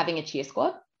is having a cheer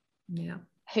squad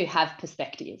who have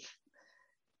perspective.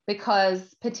 Because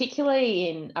particularly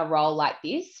in a role like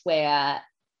this where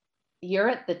you're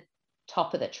at the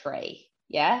top of the tree,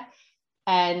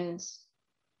 and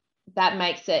that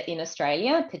makes it in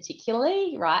Australia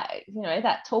particularly, right? You know,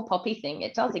 that tall poppy thing,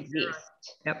 it does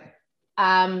exist.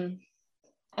 And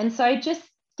so just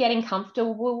getting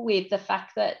comfortable with the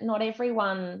fact that not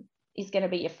everyone is going to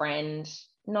be your friend.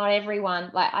 Not everyone,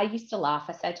 like I used to laugh,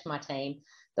 I said to my team,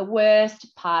 the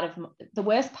worst part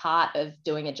of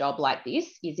doing a job like this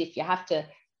is if you have to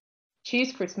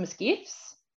choose Christmas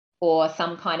gifts or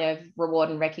some kind of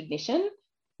reward and recognition,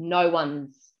 no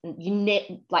one is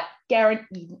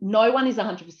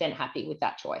 100% happy with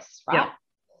that choice, right?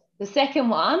 The second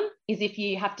one is if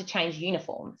you have to change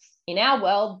uniforms. In our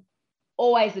world,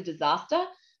 always a disaster.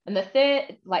 And the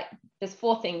third, there's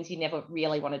 4 things you never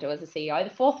really want to do as a CEO. The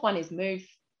fourth one is move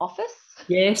office.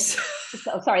 Yes.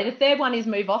 Sorry, the third one is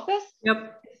move office.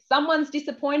 Yep. Someone's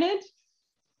disappointed.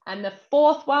 And the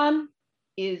fourth one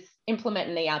is implement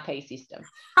an ERP system.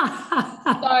 So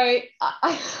I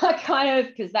kind of,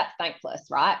 because that's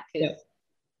thankless, right?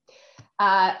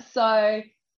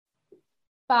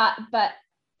 But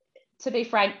to be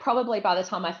frank, probably by the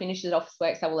time I finish at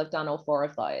Officeworks, I will have done all 4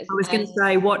 of those. I was going to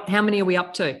say, how many are we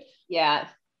up to? Yeah,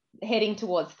 heading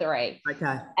towards 3.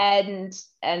 Okay. And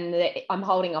I'm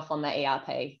holding off on the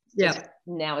ERP. Yeah.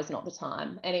 Now is not the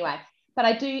time. Anyway, but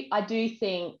I do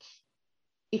think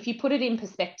if you put it in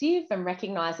perspective and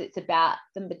recognize it's about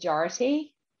the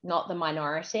majority, not the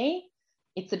minority,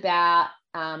 it's about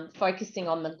focusing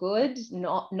on the good,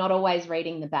 not always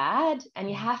reading the bad. And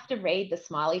you have to read the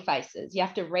smiley faces. You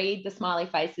have to read the smiley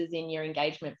faces in your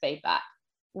engagement feedback.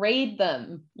 Read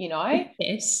them, you know.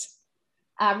 Yes.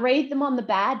 Read them on the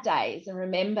bad days and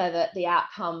remember that the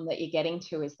outcome that you're getting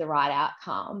to is the right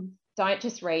outcome. Don't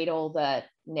just read all the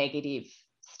negative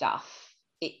stuff.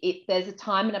 There's a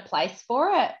time and a place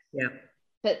for it. Yeah.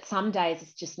 But some days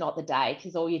it's just not the day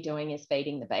because all you're doing is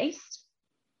feeding the beast.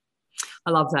 I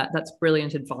love that. That's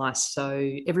brilliant advice.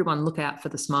 So everyone look out for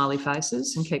the smiley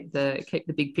faces and keep the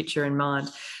big picture in mind.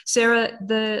 Sarah,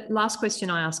 the last question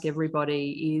I ask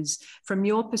everybody is, from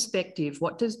your perspective,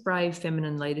 what does brave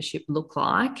feminine leadership look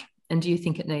like? And do you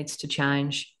think it needs to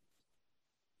change?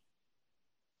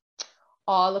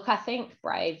 Oh, look, I think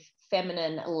brave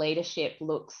feminine leadership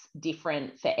looks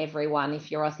different for everyone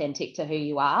if you're authentic to who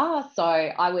you are. So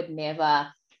I would never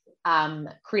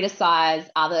criticize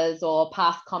others or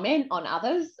pass comment on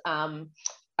others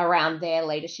around their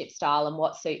leadership style and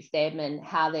what suits them and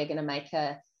how they're going to make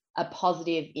a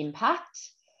positive impact.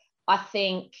 I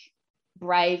think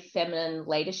brave feminine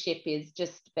leadership is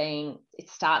just it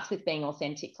starts with being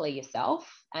authentically yourself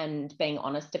and being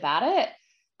honest about it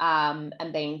and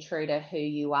being true to who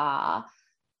you are.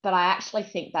 But I actually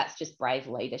think that's just brave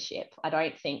leadership. I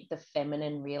don't think the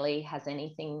feminine really has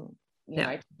anything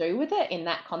to do with it in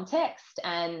that context.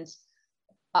 And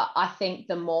I think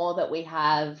the more that we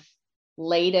have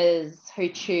leaders who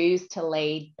choose to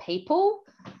lead people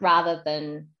rather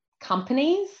than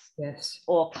companies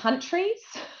or countries,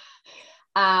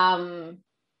 the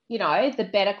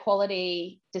better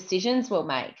quality decisions we'll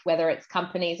make, whether it's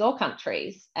companies or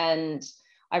countries. And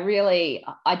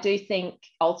I do think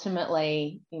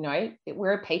ultimately,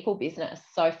 we're a people business.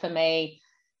 So for me,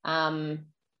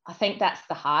 I think that's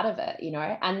the heart of it,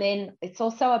 and then it's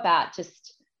also about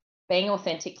just being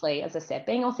authentically, as I said,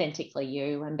 being authentically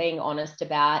you and being honest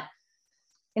about,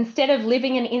 instead of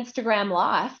living an Instagram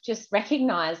life, just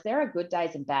recognize there are good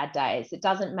days and bad days. It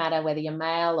doesn't matter whether you're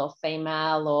male or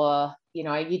female or,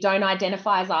 you don't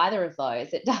identify as either of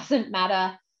those. It doesn't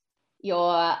matter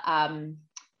your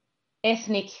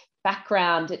ethnic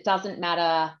background. It doesn't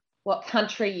matter what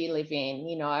country you live in,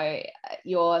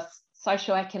 your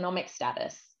socioeconomic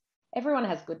status. Everyone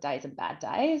has good days and bad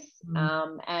days.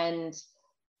 And,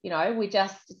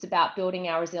 it's about building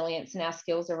our resilience and our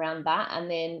skills around that. And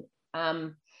then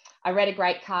I read a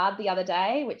great card the other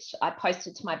day, which I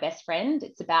posted to my best friend.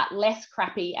 It's about less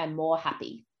crappy and more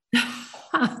happy.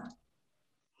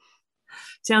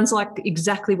 Sounds like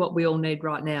exactly what we all need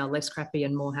right now, less crappy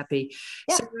and more happy.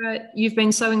 Yeah. Sarah, you've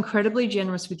been so incredibly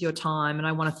generous with your time, and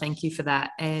I want to thank you for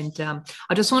that. And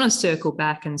I just want to circle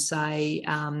back and say,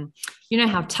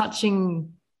 how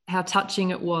touching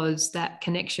it was, that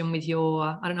connection with your,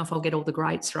 I don't know if I'll get all the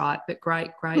greats right, but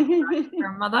great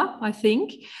grandmother, I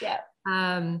think. Yeah.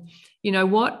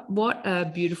 What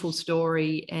a beautiful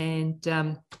story. And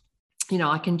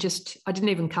I didn't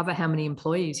even cover how many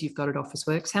employees you've got at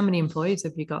Officeworks. How many employees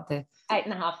have you got there?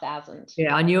 8,500.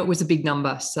 Yeah, I knew it was a big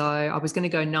number. So I was going to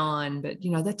go 9, but,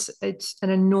 it's an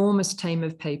enormous team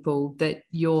of people that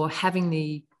you're having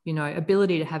the,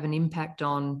 ability to have an impact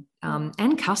on,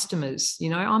 and customers.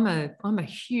 I'm a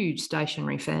huge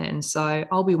stationery fan, so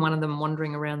I'll be one of them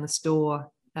wandering around the store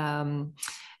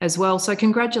as well. So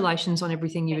congratulations on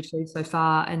everything you've achieved so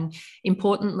far, and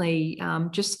importantly,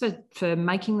 just for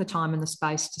making the time and the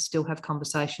space to still have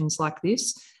conversations like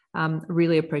this.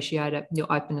 Really appreciate it, your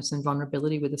openness and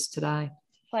vulnerability with us today.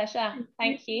 Pleasure.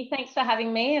 Thank you. Thanks for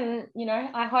having me. And,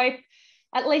 I hope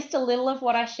at least a little of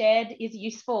what I shared is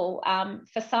useful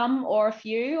for some or a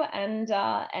few. And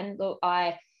look,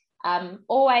 I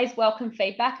always welcome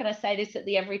feedback. And I say this at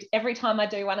every time I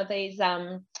do one of these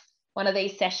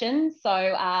sessions.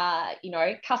 So,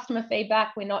 customer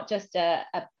feedback, we're not just a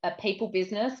people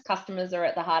business. Customers are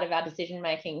at the heart of our decision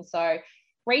making. So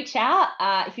reach out.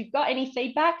 If you've got any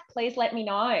feedback, please let me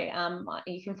know.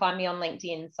 You can find me on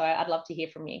LinkedIn. So I'd love to hear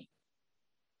from you.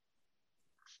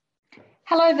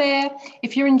 Hello there.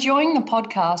 If you're enjoying the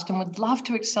podcast and would love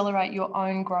to accelerate your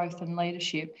own growth and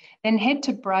leadership, then head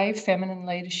to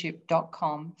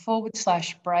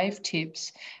bravefeminine-leadership.com/brave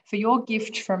tips for your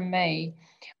gift from me,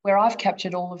 where I've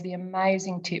captured all of the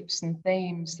amazing tips and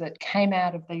themes that came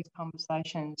out of these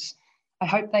conversations. I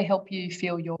hope they help you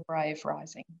feel your brave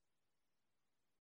rising.